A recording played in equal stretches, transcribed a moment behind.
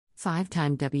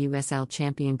Five-time WSL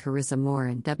champion Carissa Moore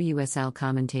and WSL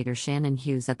commentator Shannon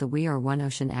Hughes at the We Are One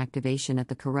Ocean activation at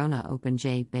the Corona Open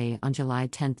J Bay on July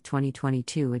 10,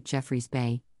 2022 at Jeffreys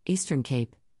Bay, Eastern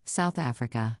Cape, South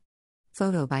Africa.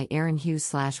 Photo by Aaron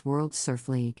Hughes / World Surf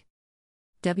League.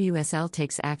 WSL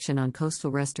takes action on coastal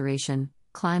restoration,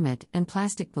 climate, and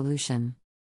plastic pollution.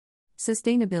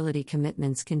 Sustainability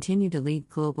commitments continue to lead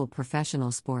global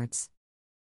professional sports.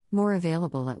 More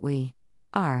available at We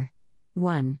Are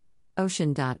One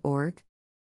Ocean.org.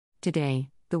 Today,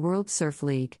 the World Surf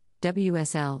League,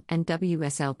 WSL, and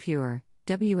WSL Pure,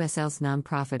 WSL's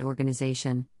nonprofit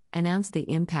organization, announced the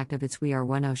impact of its We Are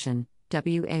One Ocean,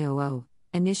 WAOO,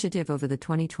 initiative over the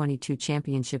 2022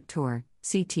 Championship Tour,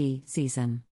 CT,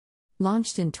 season.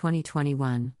 Launched in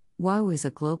 2021, WAOO is a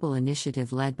global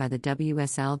initiative led by the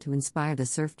WSL to inspire the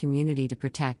surf community to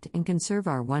protect and conserve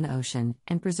our one ocean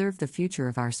and preserve the future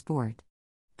of our sport.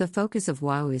 The focus of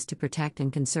WAOO is to protect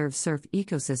and conserve surf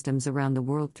ecosystems around the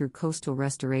world through coastal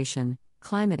restoration,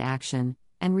 climate action,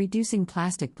 and reducing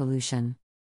plastic pollution.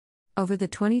 Over the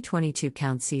 2022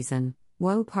 count season,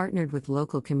 WAOO partnered with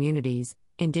local communities,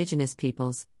 indigenous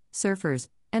peoples, surfers,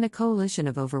 and a coalition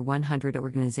of over 100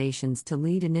 organizations to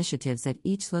lead initiatives at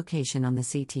each location on the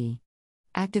CT.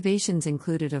 Activations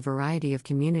included a variety of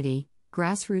community,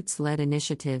 grassroots-led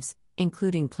initiatives,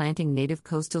 including planting native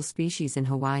coastal species in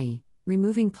Hawaii,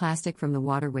 removing plastic from the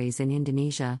waterways in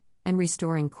Indonesia, and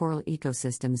restoring coral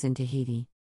ecosystems in Tahiti.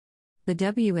 The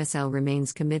WSL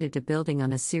remains committed to building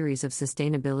on a series of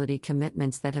sustainability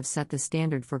commitments that have set the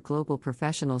standard for global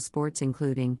professional sports,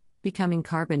 including becoming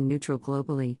carbon neutral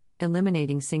globally,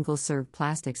 eliminating single-serve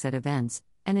plastics at events,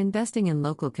 and investing in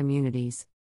local communities.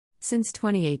 Since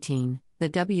 2018, the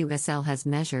WSL has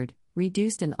measured,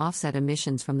 reduced, and offset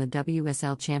emissions from the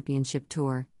WSL Championship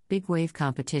Tour, big wave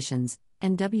competitions,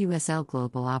 and WSL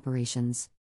global operations.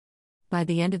 By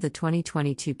the end of the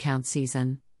 2022 count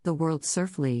season, the World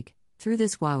Surf League, through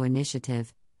this WAOO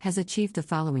initiative, has achieved the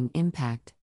following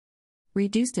impact.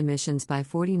 Reduced emissions by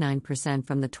 49%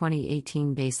 from the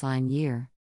 2018 baseline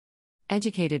year.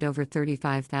 Educated over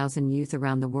 35,000 youth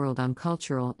around the world on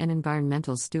cultural and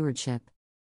environmental stewardship.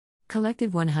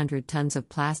 Collected 100 tons of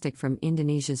plastic from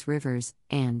Indonesia's rivers,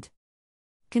 and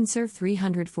conserved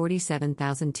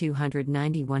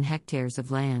 347,291 hectares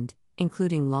of land,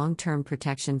 including long-term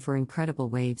protection for incredible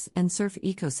waves and surf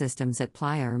ecosystems at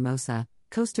Playa Hermosa,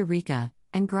 Costa Rica,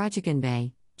 and Groningen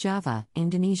Bay, Java,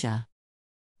 Indonesia.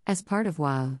 As part of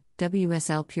WAOO,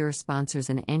 WSL Pure sponsors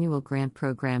an annual grant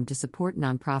program to support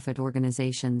nonprofit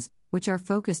organizations, which are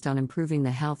focused on improving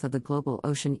the health of the global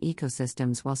ocean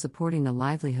ecosystems while supporting the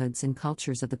livelihoods and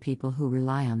cultures of the people who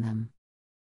rely on them.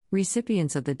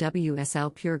 Recipients of the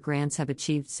WSL Pure grants have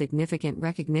achieved significant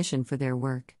recognition for their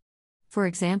work. For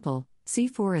example, Sea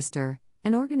Forester,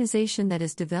 an organization that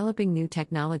is developing new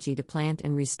technology to plant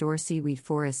and restore seaweed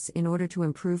forests in order to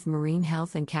improve marine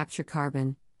health and capture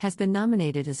carbon, has been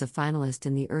nominated as a finalist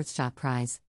in the Earthshot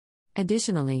Prize.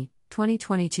 Additionally,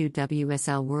 2022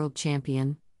 WSL World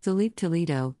Champion, Filipe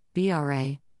Toledo,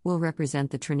 BRA, will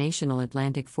represent the Trinational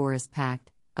Atlantic Forest Pact,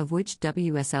 of which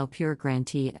WSL Pure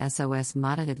grantee SOS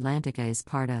Mata Atlantica is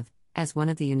part of, as one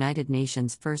of the United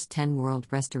Nations' first 10 world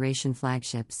restoration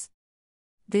flagships.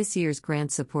 This year's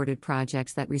grant supported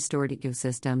projects that restored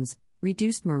ecosystems,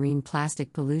 reduced marine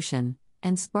plastic pollution,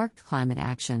 and sparked climate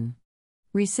action.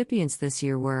 Recipients this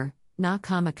year were Na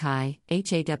Kamakai,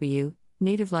 HAW,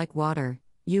 Native Like Water,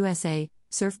 USA,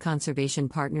 Surf Conservation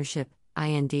Partnership,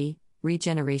 IND,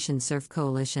 Regeneration Surf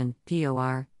Coalition,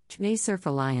 POR, Ch'May Surf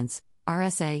Alliance,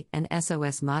 RSA, and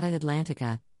SOS Mata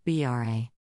Atlantica, BRA.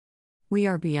 We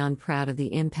are beyond proud of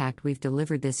the impact we've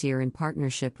delivered this year in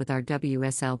partnership with our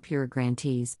WSL Pure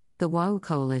grantees, the WAOO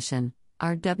Coalition,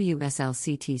 our WSL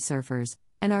CT surfers,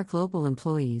 and our global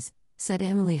employees, said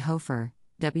Emily Hofer,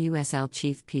 WSL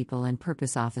Chief People and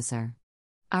Purpose Officer.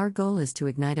 Our goal is to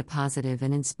ignite a positive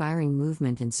and inspiring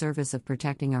movement in service of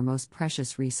protecting our most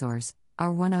precious resource,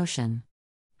 our one ocean.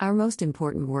 Our most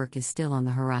important work is still on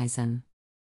the horizon.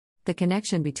 The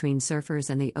connection between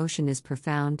surfers and the ocean is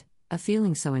profound, a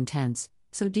feeling so intense,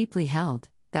 so deeply held,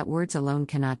 that words alone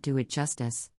cannot do it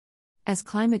justice. As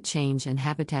climate change and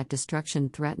habitat destruction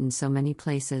threaten so many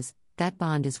places, that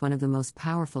bond is one of the most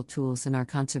powerful tools in our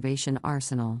conservation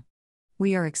arsenal.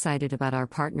 We are excited about our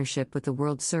partnership with the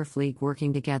World Surf League,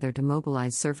 working together to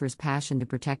mobilize surfers' passion to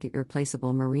protect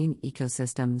irreplaceable marine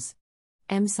ecosystems.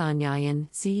 M.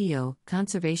 Sanyayan, CEO,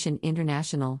 Conservation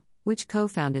International, which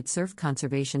co-founded Surf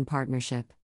Conservation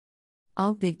Partnership.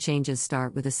 All big changes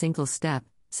start with a single step,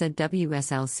 said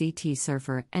WSL CT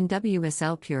surfer and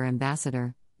WSL Pure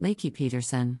ambassador, Lakey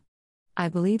Peterson. I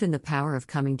believe in the power of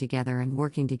coming together and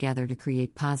working together to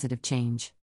create positive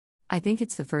change. I think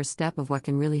it's the first step of what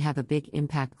can really have a big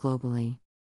impact globally.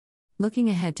 Looking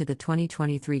ahead to the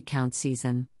 2023 count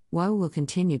season, WOW will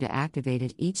continue to activate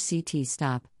at each CT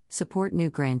stop, support new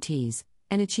grantees,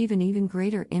 and achieve an even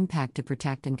greater impact to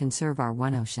protect and conserve our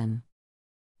One Ocean.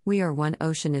 We Are One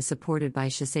Ocean is supported by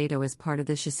Shiseido as part of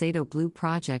the Shiseido Blue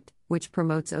Project, which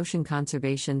promotes ocean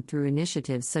conservation through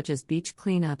initiatives such as beach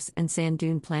cleanups and sand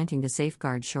dune planting to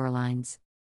safeguard shorelines.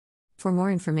 For more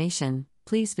information,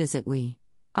 please visit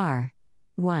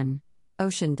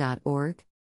weareoneocean.org.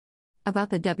 About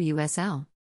the WSL.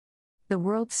 The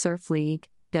World Surf League,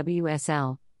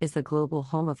 WSL, is the global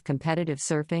home of competitive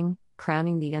surfing,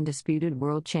 crowning the undisputed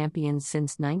world champions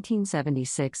since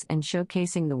 1976 and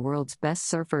showcasing the world's best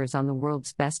surfers on the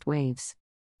world's best waves.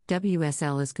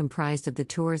 WSL is comprised of the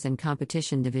Tours and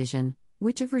Competition Division,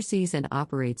 which oversees and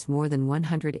operates more than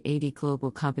 180 global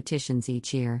competitions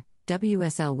each year,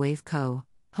 WSL Wave Co.,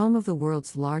 home of the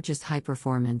world's largest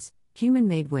high-performance,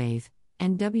 human-made wave,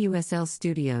 and WSL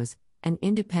Studios, an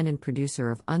independent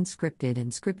producer of unscripted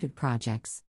and scripted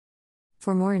projects.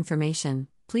 For more information,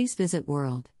 please visit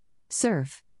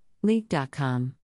worldsurfleague.com.